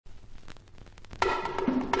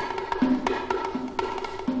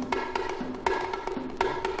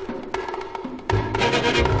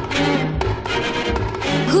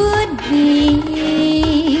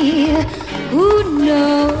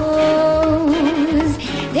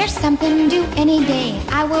there's something to do any day.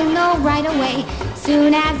 I will know right away,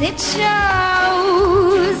 soon as it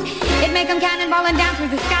shows. It may come cannonballing down through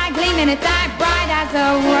the sky, gleaming its eye bright as a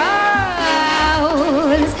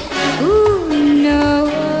rose. Who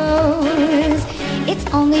knows? It's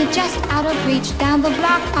only just out of reach, down the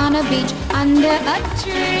block on a beach, under a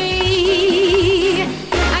tree.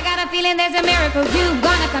 I got a feeling there's a miracle due,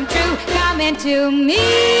 gonna come true, coming to me.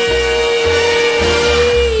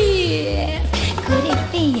 Could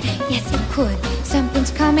it be? Yes, it could.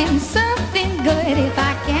 Something's coming, something good if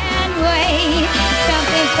I can wait.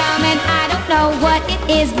 Something's coming, I don't know what it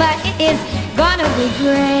is, but it is gonna be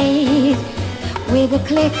great. With a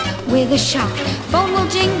click, with a shock, phone will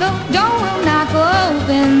jingle, door will knock,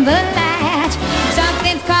 open the latch.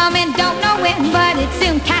 Something's coming, don't know when, but it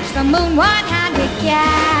soon catch the moon, one-handed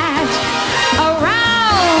catch.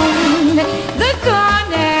 Around the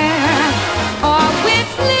corner, or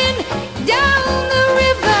whistling down the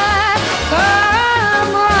river.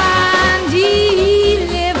 Come on,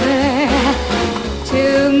 deliver to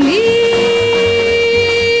me.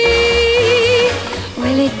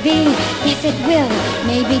 Will it be? Yes, it will.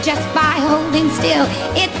 Maybe just by holding still,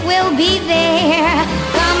 it will be there.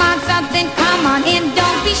 Come on, something, come on in.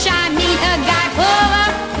 Don't be shy, meet a guy, pull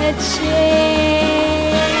up a chair.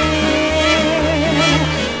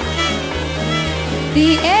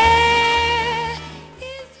 The air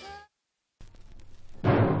is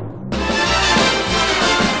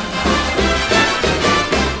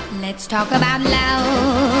Let's talk about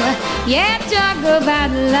love. Yeah, talk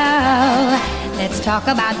about love. Let's talk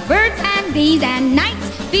about birds and bees and nights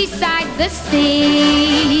beside the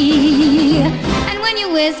sea. And when you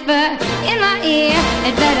whisper in my ear,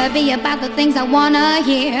 it better be about the things I wanna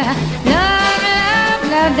hear. Love, love,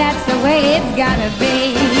 love, that's the way it's gotta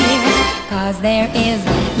be. 'Cause there is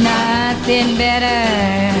nothing better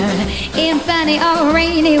in sunny or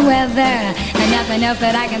rainy weather, and nothing else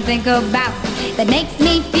that I can think about that makes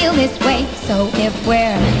me feel this way. So if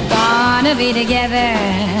we're gonna be together,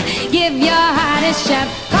 give your heart a shot.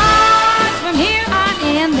 'Cause from here on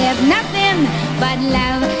in, there's nothing but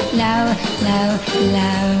love, love, love,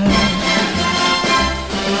 love.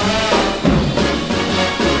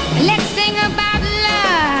 Let's sing about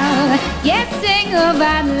love. Yes, sing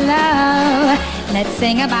about love. Let's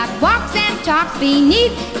sing about walks and talks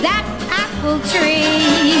beneath that apple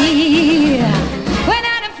tree. When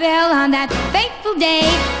Adam fell on that fateful day,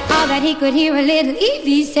 all that he could hear a little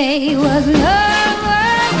Evie say was love,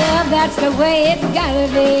 love, love, that's the way it's gotta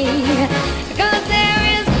be. 'Cause there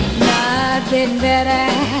is nothing better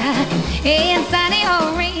in sunny or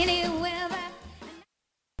rainy weather.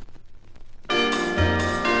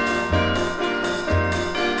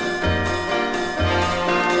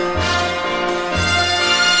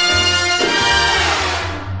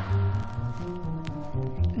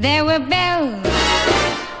 There were bells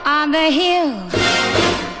on the hill,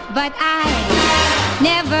 but I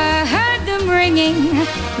never heard them ringing.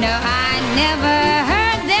 No, I never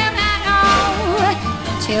heard them at all,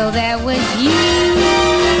 till there was you.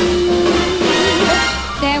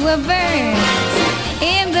 There were birds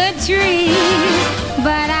in the trees,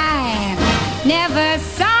 but I never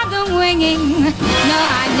saw them winging. No,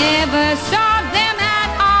 I never saw them at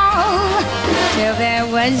all, till there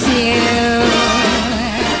was you.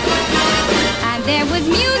 There was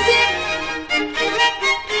music,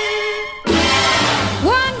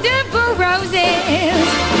 wonderful roses,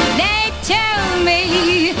 they tell me,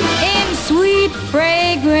 in sweet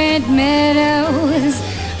fragrant meadows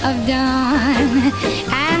of dawn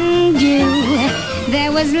and dew.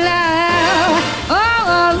 There was love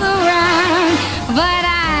all around, but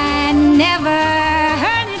I never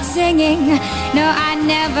heard it singing. No, I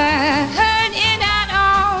never heard it at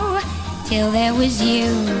all, till there was you.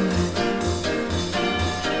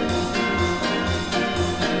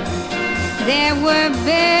 There were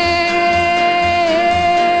bells